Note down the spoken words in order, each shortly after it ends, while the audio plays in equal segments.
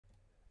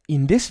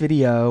In this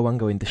video, I'm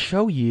going to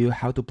show you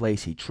how to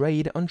place a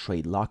trade on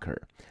TradeLocker.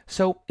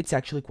 So it's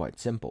actually quite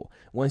simple.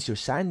 Once you're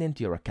signed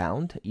into your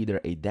account, either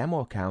a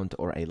demo account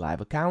or a live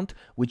account,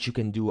 which you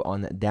can do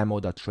on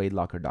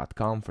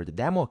demo.tradelocker.com for the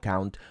demo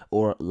account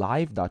or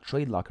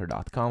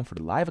live.tradelocker.com for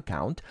the live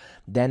account,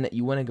 then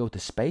you want to go to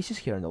Spaces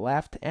here on the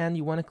left and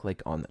you want to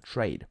click on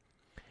Trade.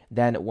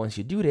 Then once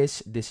you do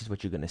this, this is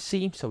what you're going to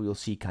see. So you'll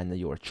see kind of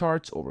your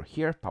charts over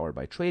here, powered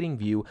by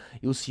TradingView.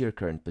 You'll see your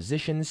current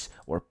positions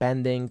or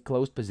pending,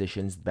 closed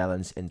positions,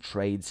 balance, and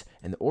trades,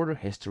 and order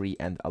history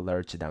and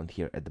alerts down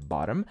here at the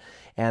bottom.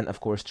 And of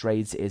course,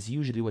 trades is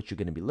usually what you're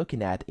going to be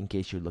looking at in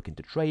case you're looking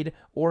to trade,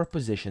 or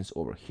positions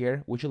over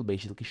here, which will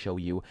basically show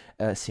you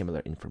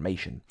similar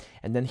information.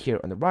 And then here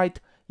on the right,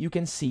 you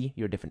can see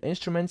your different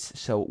instruments,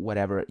 so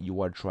whatever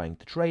you are trying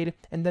to trade,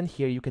 and then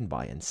here you can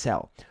buy and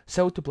sell.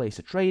 So to place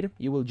a trade,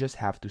 you will just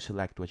have to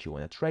select what you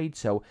want to trade.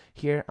 So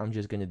here I'm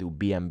just going to do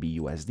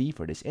BNB USD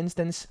for this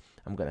instance.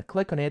 I'm going to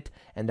click on it,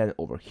 and then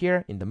over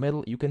here in the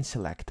middle you can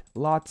select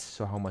lots,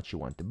 so how much you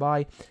want to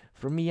buy.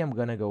 For me, I'm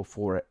going to go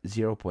for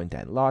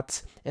 0.10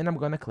 lots, and I'm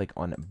going to click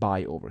on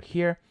buy over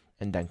here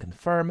and then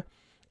confirm.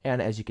 And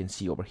as you can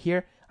see over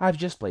here, I've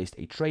just placed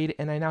a trade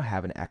and I now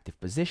have an active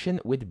position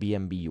with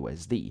BNB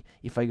USD.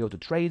 If I go to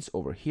trades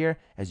over here,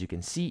 as you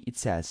can see, it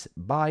says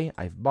buy.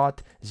 I've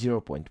bought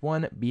 0.1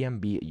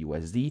 BNB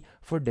USD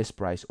for this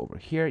price over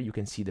here. You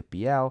can see the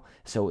PL,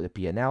 so the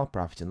P&L,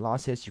 profits and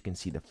losses. You can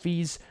see the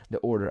fees, the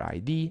order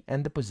ID,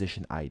 and the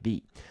position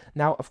ID.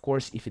 Now, of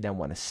course, if you then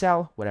want to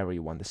sell, whatever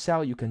you want to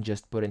sell, you can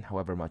just put in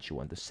however much you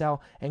want to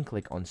sell and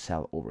click on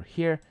sell over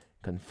here.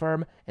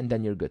 Confirm, and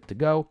then you're good to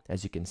go.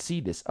 As you can see,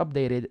 this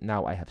updated.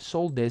 Now I have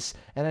sold this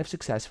and I've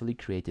successfully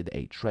created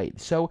a trade.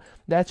 So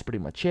that's pretty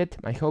much it.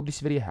 I hope this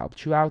video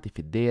helped you out. If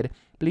it did,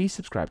 please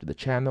subscribe to the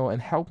channel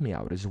and help me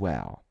out as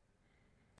well.